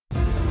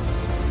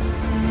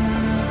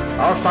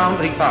our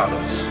founding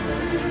fathers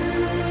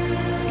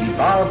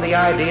evolved the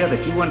idea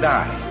that you and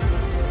I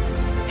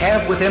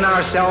have within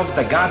ourselves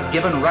the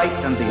God-given right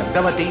and the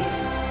ability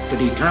to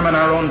determine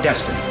our own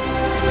destiny.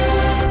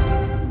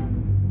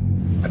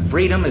 But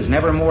freedom is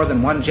never more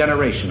than one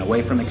generation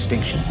away from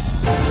extinction.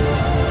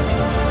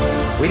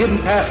 We didn't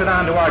pass it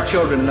on to our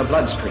children in the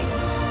bloodstream.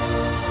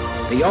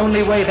 The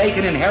only way they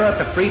can inherit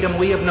the freedom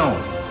we have known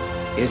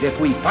is if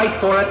we fight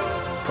for it,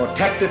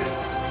 protect it,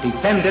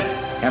 defend it,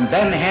 and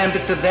then hand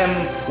it to them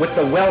with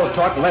the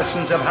well-taught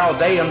lessons of how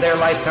they in their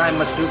lifetime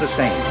must do the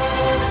same.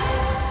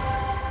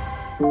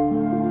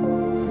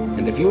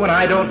 And if you and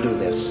I don't do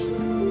this,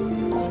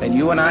 then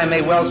you and I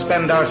may well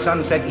spend our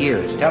sunset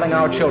years telling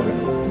our children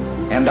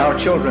and our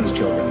children's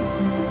children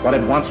what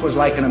it once was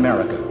like in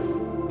America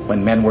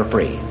when men were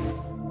free.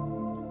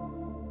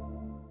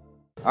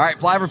 All right,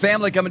 Flyover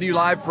family coming to you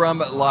live from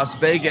Las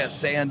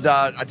Vegas. And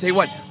I tell you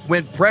what,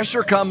 when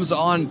pressure comes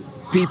on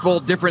people,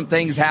 different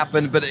things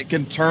happen, but it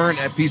can turn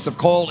a piece of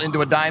coal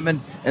into a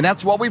diamond. And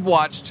that's what we've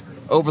watched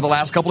over the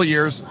last couple of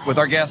years with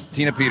our guest,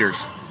 Tina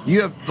Peters.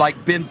 You have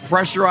been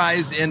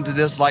pressurized into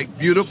this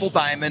beautiful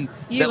diamond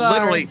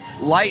literally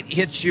light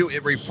hits you,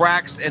 it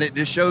refracts, and it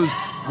just shows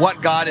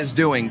what God is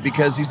doing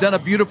because he's done a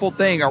beautiful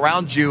thing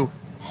around you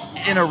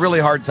in a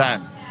really hard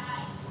time.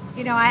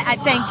 I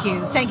thank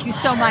you. Thank you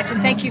so much.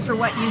 And thank you for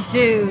what you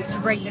do to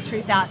bring the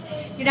truth out.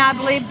 I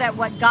believe that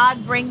what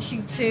God brings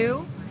you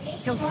to,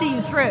 he'll see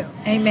you through.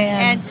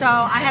 Amen. And so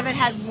I haven't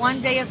had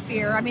one day of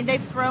fear. I mean,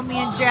 they've thrown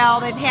me in jail.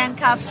 They've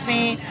handcuffed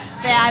me.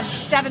 They have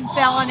 7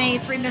 felony,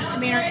 3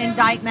 misdemeanor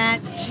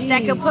indictment. Jeez.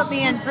 That could put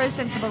me in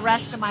prison for the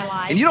rest of my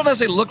life. And you don't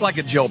necessarily look like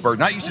a jailbird.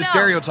 Not used to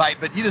stereotype,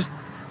 but you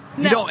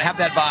don't have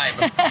that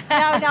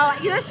vibe. No.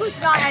 This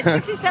was not, at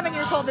 67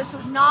 years old, this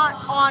was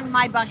not on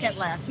my bucket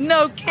list.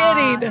 No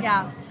kidding.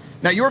 Yeah.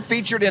 Now, you're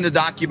featured in a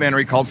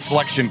documentary called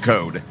Selection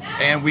Code,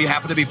 and we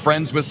happen to be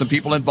friends with some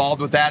people involved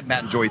with that,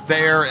 Matt and Joy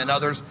Thayer and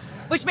others.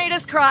 Which made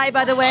us cry,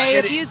 by the way.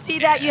 If you see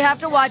that, you have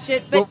to watch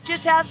it, but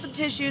just have some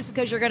tissues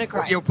because you're going to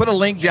cry. Put a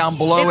link down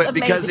below It's it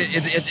because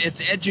amazing.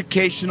 it's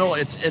educational,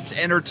 it's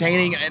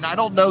entertaining, and I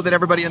don't know that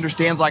everybody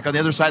understands, on the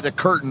other side of the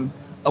curtain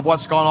of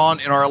what's gone on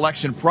in our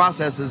election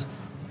processes,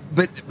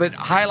 but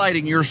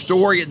highlighting your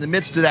story in the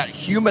midst of that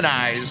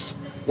humanized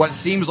what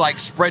seems like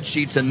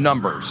spreadsheets and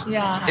numbers.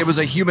 Yeah. It was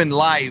a human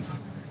life,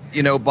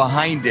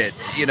 behind it,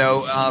 and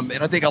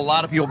I think a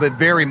lot of people have been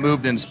very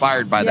moved and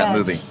inspired by that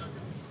movie.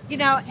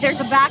 There's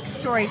a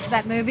backstory to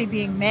that movie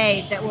being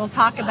made that we'll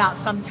talk about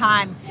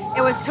sometime.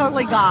 It was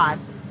totally God.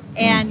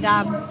 And,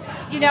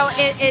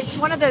 it's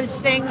one of those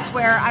things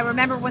where I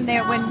remember when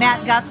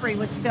Matt Guthrie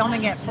was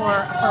filming it for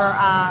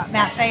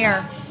Matt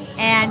Thayer,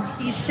 and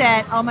he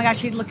said, oh my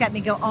gosh, he'd look at me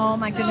and go, oh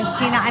my goodness,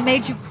 Tina, I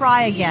made you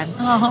cry again.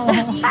 Oh.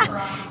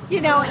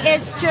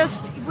 It's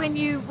just when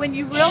you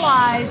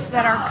realize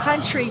that our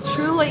country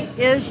truly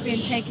is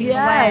being taken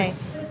away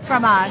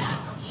from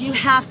us, you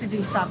have to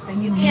do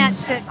something. You can't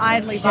sit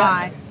idly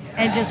by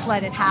and just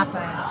let it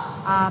happen.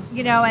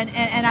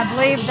 And I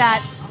believe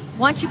that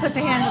once you put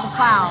the hand to the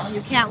plow,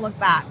 you can't look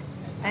back.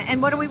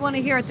 And what do we want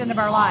to hear at the end of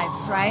our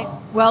lives, right?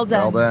 Well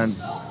done. Well done.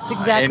 That's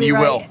exactly and you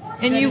right. will.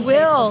 And you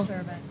will.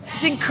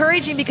 It's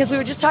encouraging because we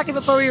were just talking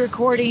before we were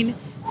recording.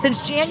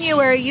 Since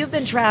January, you've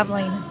been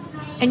traveling.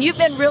 And you've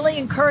been really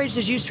encouraged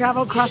as you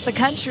travel across the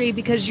country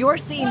because you're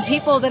seeing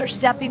people that are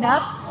stepping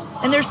up.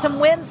 And there's some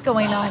wins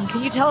going on.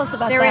 Can you tell us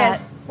about that? There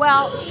is.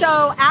 Well,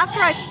 so after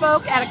I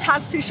spoke at a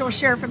Constitutional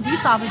Sheriff and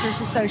Peace Officers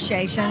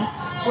Association,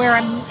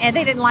 and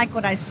they didn't like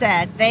what I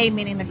said, they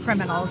meaning the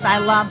criminals. I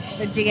love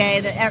the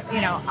DA,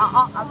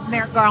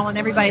 Merrick Garland,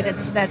 everybody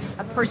that's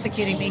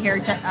persecuting me here,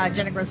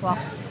 Jenna Griswold.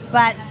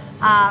 But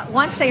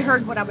once they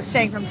heard what I was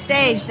saying from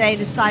stage, they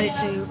decided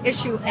to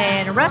issue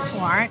an arrest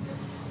warrant.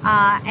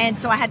 And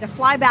so I had to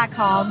fly back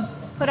home,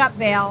 put up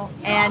bail,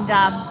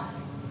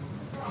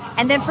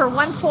 and then for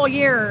 1 full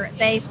year,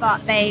 they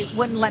thought they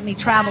wouldn't let me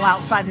travel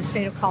outside the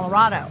state of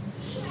Colorado.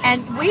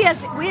 And we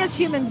as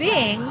human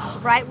beings,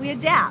 right, we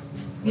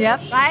adapt.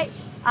 Yep. Right?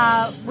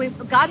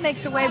 God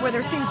makes a way where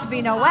there seems to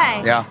be no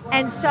way. Yeah.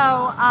 And so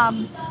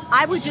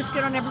I would just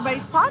get on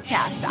everybody's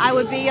podcast. I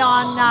would be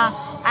on,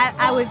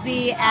 I would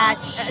be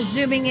at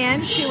zooming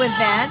in to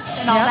events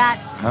and all that.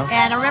 Huh?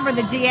 And I remember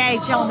the DA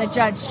telling the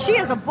judge, she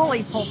is a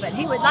bully pulpit.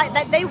 He would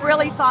they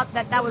really thought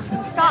that was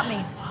going to stop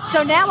me.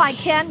 So now I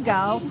can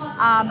go.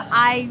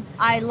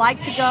 I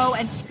like to go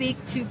and speak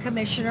to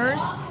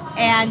commissioners,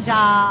 and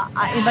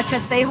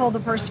because they hold the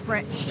purse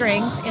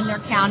strings in their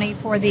county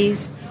for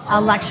these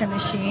election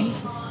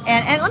machines.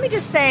 And let me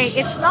just say,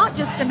 it's not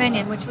just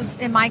Dominion, which was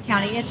in my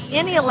county. It's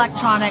any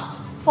electronic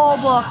poll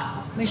book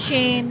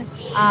machine,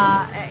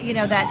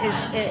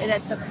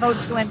 that the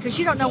votes go in, because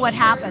you don't know what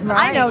happens.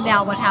 Right. I know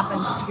now what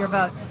happens to your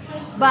vote.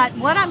 But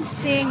what I'm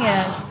seeing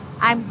is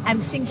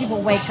I'm seeing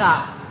people wake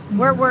up.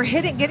 We're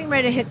getting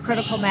ready to hit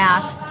critical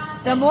mass.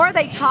 The more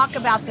they talk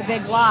about the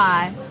big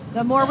lie,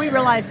 the more we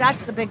realize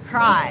that's the big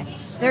cry.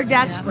 They're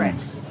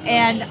desperate.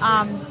 And,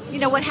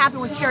 what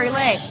happened with Carrie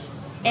Lake?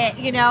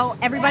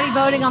 everybody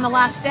voting on the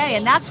last day.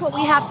 And that's what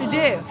we have to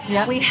do.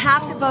 Yep. We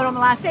have to vote on the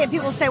last day. And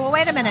people say, well,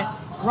 wait a minute.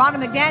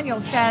 Ronna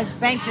McDaniel says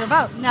bank your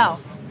vote. No,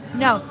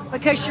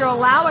 because you're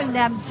allowing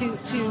them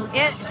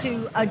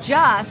to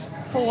adjust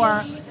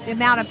for the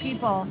amount of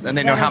people. And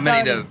they know how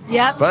many to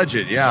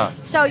budget, yeah.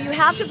 So you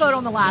have to vote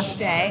on the last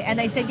day. And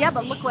they said, yeah,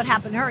 but look what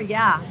happened to her.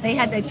 Yeah, they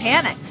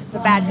panicked. The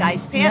bad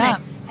guys panicked.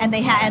 Yeah.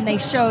 And they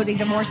showed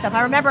even more stuff.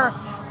 I remember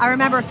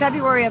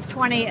February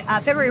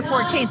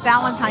 14th,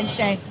 Valentine's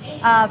Day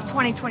of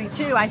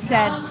 2022. I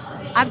said,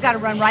 I've got to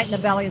run right in the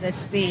belly of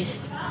this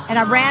beast, and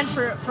I ran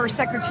for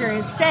Secretary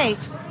of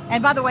State.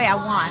 And by the way, I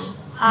won.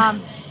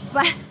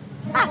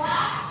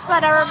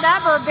 But I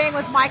remember being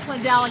with Mike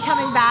Lindell and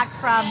coming back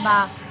from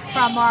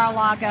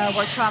Mar-a-Lago,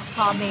 where Trump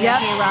called me a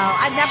hero.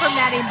 I'd never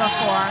met him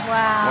before.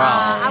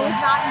 Wow. I was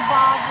not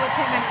involved with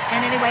him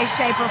in any way,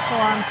 shape, or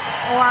form.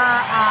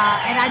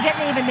 And I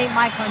didn't even meet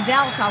Mike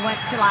Lindell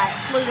until I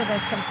flew to the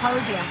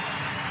symposium.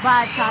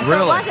 But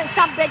so it wasn't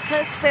some big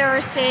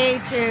conspiracy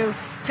to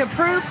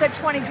prove the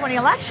 2020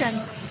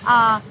 election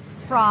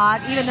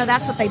fraud, even though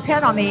that's what they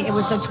pinned on me. It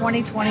was the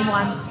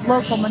 2021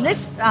 local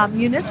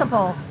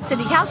municipal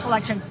city council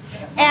election.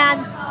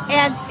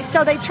 And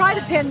so they try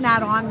to pin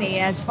that on me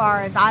as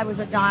far as I was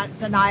a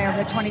denier of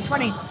the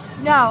 2020.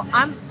 No,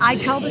 I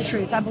tell the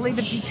truth. I believe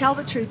if you tell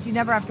the truth, you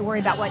never have to worry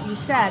about what you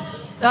said.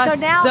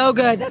 That's so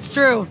good. That's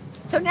true.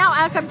 So now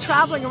as I'm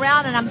traveling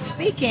around and I'm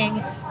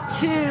speaking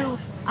to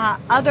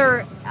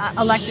other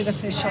elected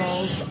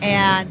officials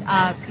and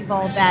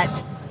people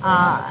that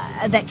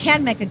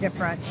can make a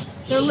difference,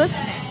 they're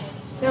listening.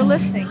 They're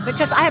listening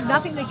because I have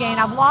nothing to gain.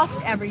 I've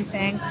lost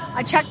everything.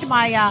 I checked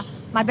my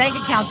bank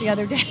account the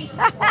other day.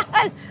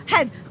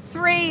 Had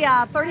three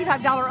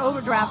 $35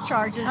 overdraft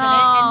charges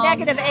and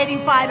negative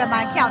 85 in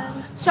my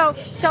account. So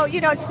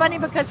it's funny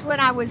because when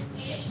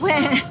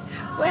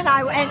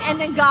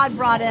then God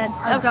brought in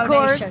a donation.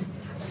 Course.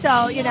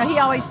 So He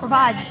always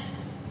provides.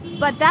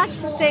 But that's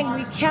the thing.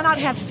 We cannot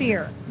have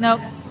fear.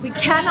 Nope. We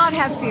cannot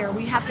have fear.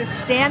 We have to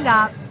stand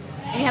up.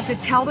 We have to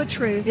tell the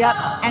truth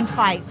and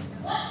fight.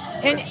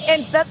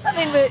 And that's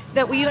something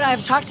that you and I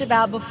have talked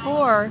about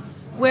before,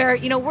 where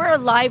we're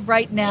alive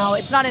right now.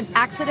 It's not an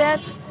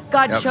accident.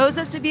 God chose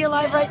us to be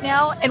alive right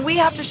now, and we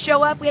have to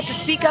show up. We have to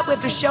speak up. We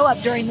have to show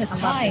up during this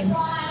time.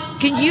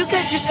 Can you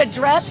just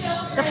address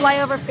the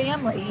flyover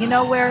family?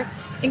 We're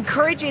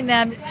encouraging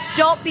them.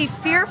 Don't be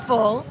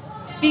fearful.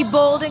 Be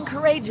bold and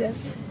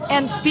courageous,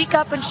 and speak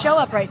up and show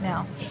up right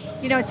now.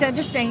 It's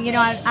interesting.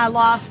 I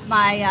lost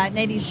my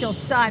Navy SEAL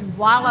son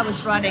while I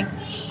was running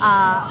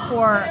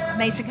for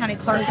Mason County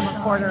Clerk and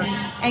Recorder,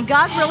 and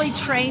God really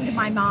trained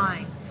my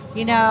mind,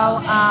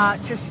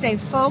 to stay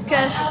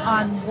focused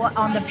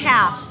on the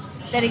path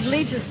that He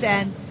leads us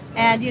in.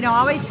 And I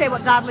always say,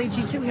 what God leads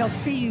you to, He'll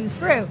see you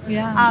through.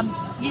 Yeah.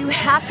 You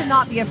have to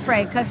not be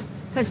afraid, because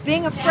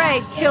being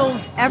afraid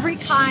kills every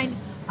kind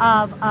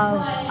of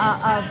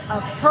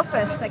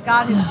purpose that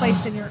God has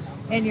placed in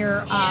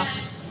your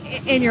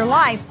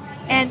life.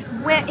 And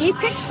when He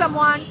picked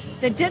someone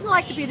that didn't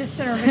like to be the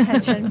center of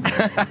attention,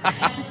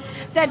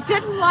 that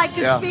didn't like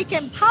to speak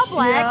in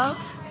public,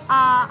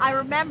 I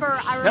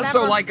remember. That's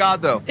so like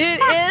God, though. It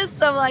is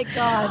so like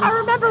God. I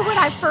remember when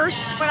I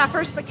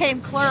first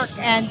became clerk,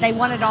 and they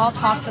wanted to all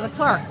talk to the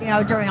clerk,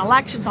 during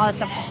elections, all that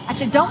stuff. I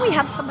said, "Don't we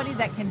have somebody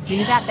that can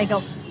do that?" They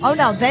go, "Oh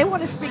no, they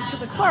want to speak to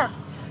the clerk."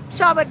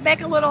 So I would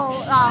make a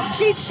little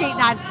cheat sheet,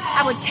 and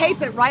I would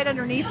tape it right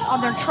underneath on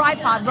their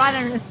tripod, right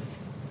underneath.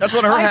 That's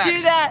one of her hacks. I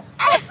do that.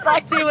 That's what I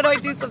do when I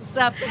do some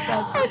stuff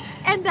sometimes.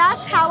 And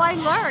that's how I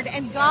learned.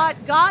 And God,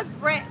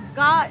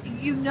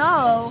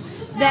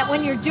 that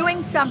when you're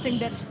doing something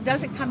that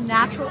doesn't come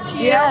natural to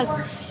you,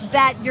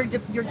 that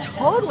you're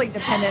totally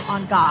dependent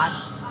on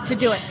God to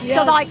do it. Yes.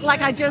 So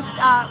like I just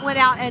went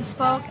out and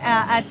spoke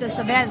at this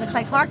event, the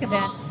Clay Clark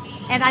event.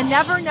 And I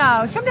never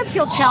know. Sometimes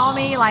He'll tell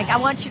me, I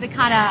want you to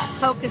kind of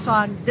focus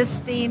on this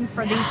theme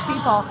for these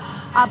people.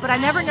 But I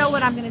never know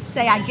what I'm going to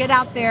say. I get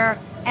out there,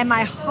 and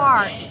my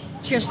heart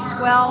just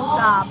swells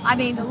up. I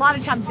mean, a lot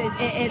of times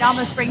it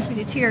almost brings me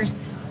to tears,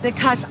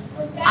 because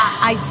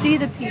I see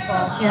the people.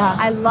 Yeah.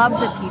 I love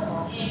the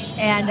people.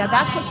 And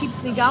that's what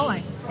keeps me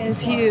going.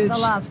 It's huge. The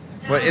love.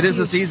 Well, it is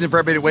the season for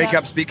everybody to wake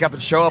up, speak up,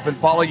 and show up and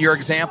follow your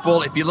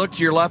example. If you look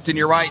to your left and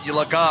your right, you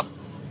look up.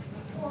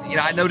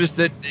 I noticed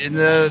that in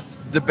the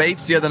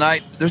debates the other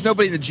night, there's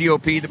nobody in the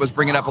GOP that was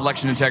bringing up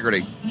election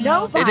integrity.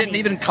 Nobody. It didn't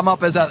even come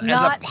up as a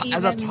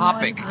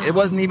topic. It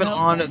wasn't even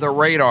on the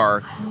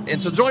radar.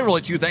 And so there's only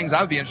really two things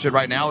I would be interested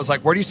right now. Is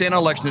where do you stand on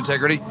election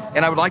integrity?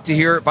 And I would like to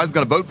hear, if I was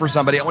going to vote for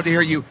somebody, I want to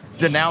hear you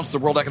denounce the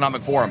World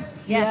Economic Forum.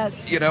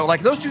 Yes.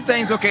 Those two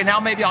things. Okay, now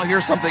maybe I'll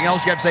hear something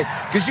else you have to say,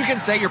 because you can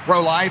say you're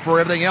pro-life or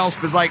everything else,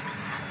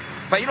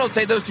 but you don't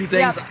say those two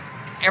things. Yep.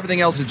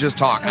 Everything else is just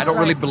talk. I don't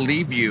really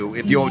believe you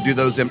if you won't do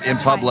those in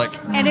public.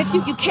 Right. And if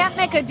you can't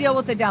make a deal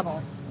with the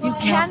devil. You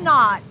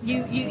cannot,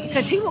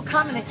 because he will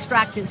come and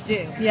extract his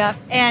due. Yeah.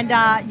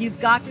 And you've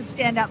got to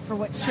stand up for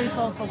what's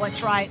truthful, for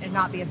what's right, and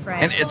not be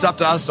afraid. And it's up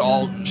to us to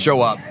all show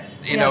up,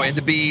 and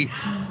to be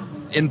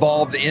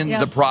involved in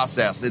the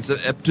process. It's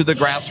up to the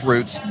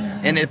grassroots.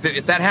 And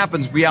if that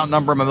happens, we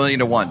outnumber them 1,000,000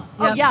 to 1.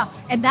 Oh, yeah.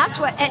 And that's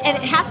what, and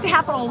it has to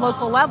happen on a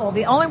local level.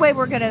 The only way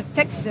we're going to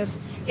fix this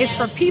is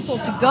for people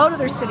to go to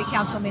their city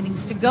council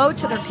meetings, to go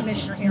to their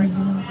commissioner hearings,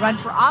 run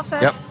for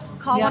office,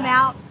 call them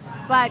out.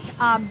 But,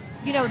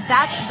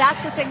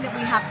 that's the thing that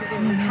we have to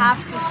do. We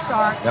have to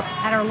start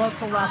at our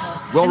local level.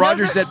 Will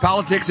Rogers said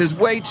politics is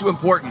way too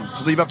important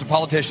to leave up to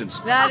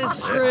politicians. That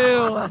is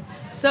true.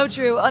 So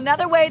true.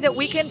 Another way that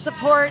we can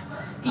support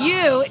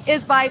you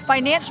is by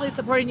financially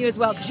supporting you as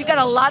well, because you've got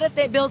a lot of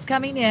bills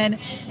coming in,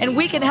 and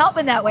we can help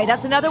in that way.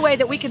 That's another way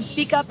that we can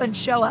speak up and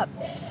show up.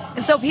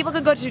 And so people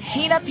can go to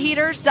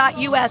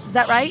tinapeters.us. Is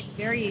that right?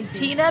 Very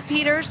easy.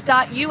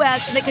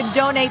 tinapeters.us, and they can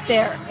donate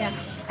there. Yes.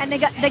 And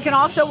they can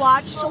also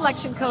watch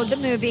Selection Code, the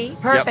movie.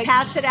 Perfect.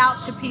 Pass it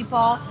out to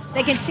people.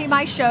 They can see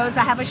my shows.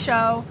 I have a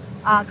show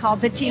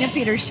called The Tina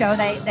Peters Show.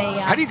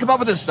 How do you come up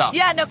with this stuff?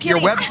 Yeah, no kidding.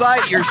 Your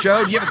website, your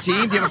show, do you have a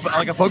team? Do you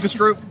have a focus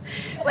group?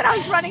 When I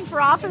was running for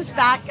office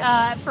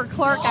back for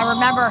clerk, I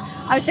remember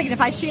I was thinking,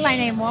 if I see my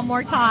name one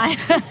more time.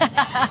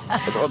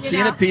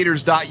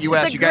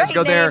 tinapeters.us. You guys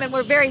go there. And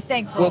we're very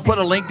thankful. We'll put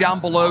a link down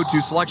below to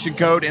Selection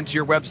Code and to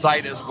your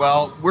website as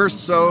well.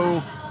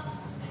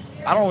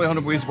 I don't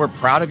know if we're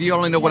proud of you.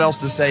 I don't know what else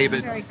to say,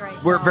 but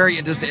we're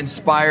very just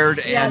inspired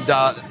and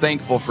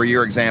thankful for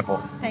your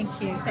example. Thank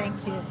you.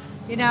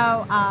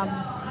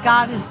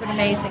 God has been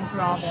amazing through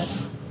all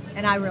this,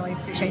 and I really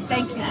appreciate it.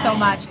 Thank you so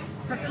much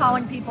for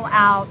calling people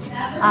out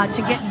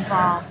to get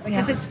involved,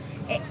 because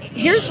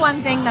here's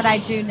one thing that I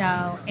do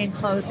know in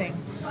closing.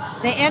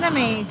 The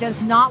enemy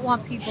does not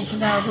want people to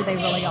know who they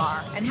really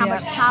are and how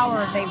much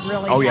power they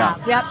really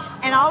have. Yep.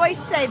 And I always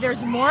say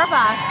there's more of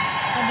us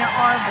than there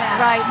are of them. That's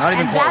right. Not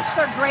even close. That's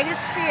their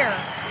greatest fear,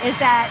 is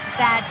that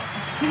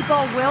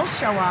people will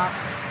show up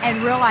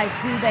and realize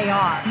who they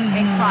are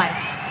in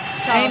Christ.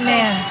 So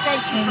Amen.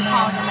 Thank you for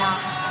calling them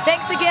out.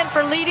 Thanks again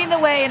for leading the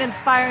way and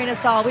inspiring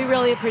us all. We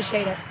really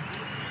appreciate it.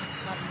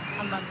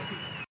 I love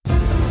you.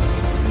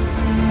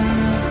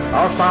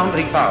 Our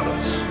founding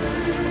fathers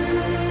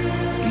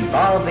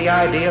evolved the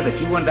idea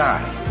that you and I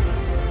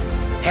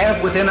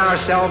have within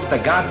ourselves the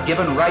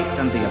God-given right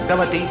and the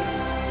ability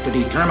to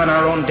determine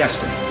our own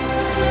destiny.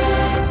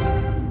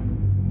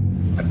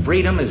 But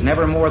freedom is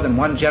never more than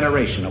one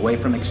generation away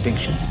from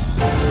extinction.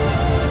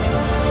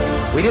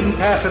 We didn't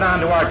pass it on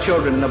to our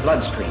children in the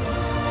bloodstream.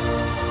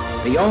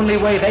 The only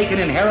way they can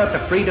inherit the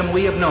freedom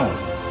we have known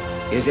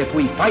is if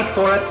we fight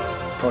for it,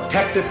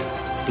 protect it,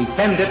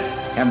 defend it,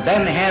 and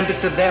then hand it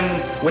to them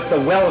with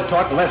the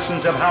well-taught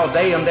lessons of how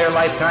they in their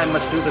lifetime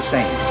must do the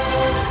same.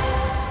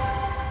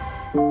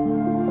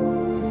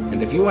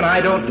 And if you and I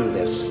don't do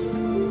this,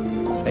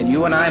 then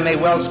you and I may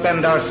well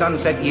spend our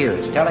sunset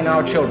years telling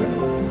our children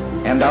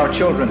and our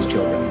children's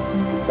children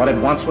what it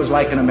once was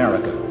like in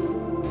America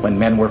when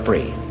men were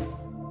free.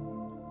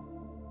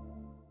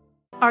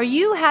 Are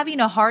you having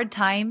a hard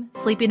time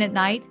sleeping at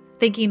night,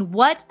 thinking,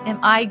 what am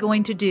I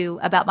going to do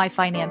about my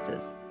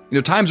finances?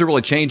 Times are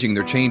really changing.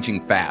 They're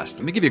changing fast.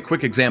 Let me give you a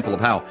quick example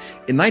of how.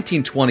 In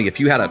 1920, if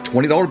you had a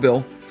 $20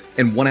 bill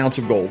and 1 ounce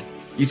of gold,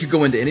 you could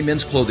go into any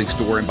men's clothing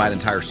store and buy an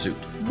entire suit.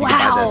 You could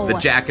buy the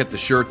jacket, the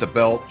shirt, the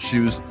belt,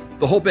 shoes,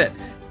 the whole bit.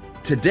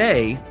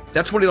 Today,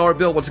 that $20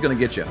 bill, what's it going to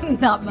get you?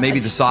 Not much. Maybe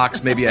the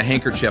socks, maybe a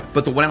handkerchief,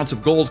 but the 1 ounce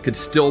of gold could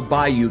still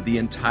buy you the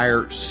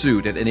entire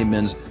suit at any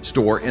men's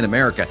store in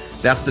America.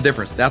 That's the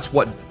difference. That's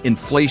what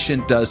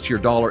inflation does to your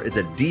dollar. It's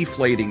a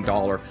deflating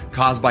dollar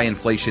caused by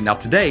inflation. Now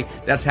today,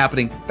 that's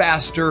happening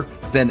faster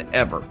than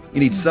ever. You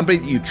need somebody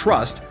that you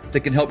trust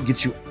that can help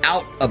get you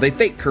out of a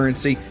fake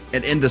currency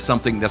and into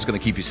something that's going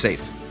to keep you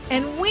safe.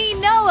 And we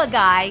know a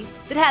guy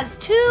that has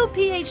 2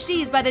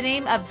 PhDs by the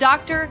name of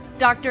Dr.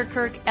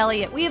 Kirk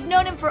Elliott. We have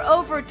known him for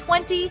over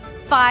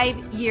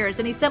 25 years,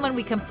 and he's someone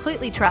we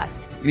completely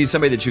trust. You need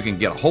somebody that you can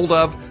get a hold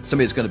of,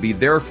 somebody that's going to be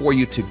there for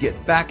you to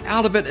get back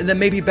out of it, and then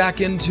maybe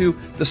back into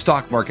the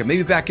stock market,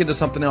 maybe back into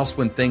something else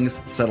when things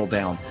settle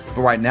down.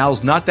 But right now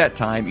is not that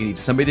time. You need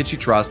somebody that you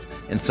trust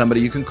and somebody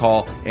you can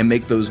call and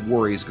make those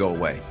worries go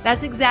away.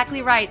 That's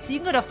exactly right. So you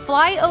can go to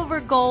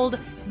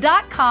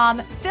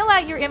flyovergold.com, fill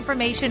out your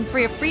information for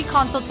your free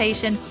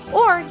consultation,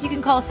 or you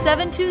can call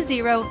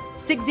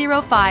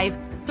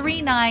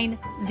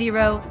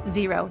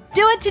 720-605-3900.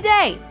 Do it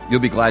today. You'll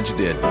be glad you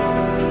did.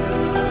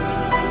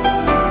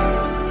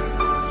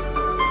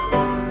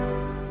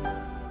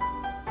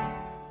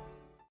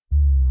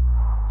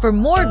 For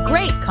more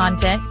great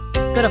content,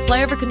 go to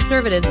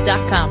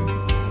flyoverconservatives.com.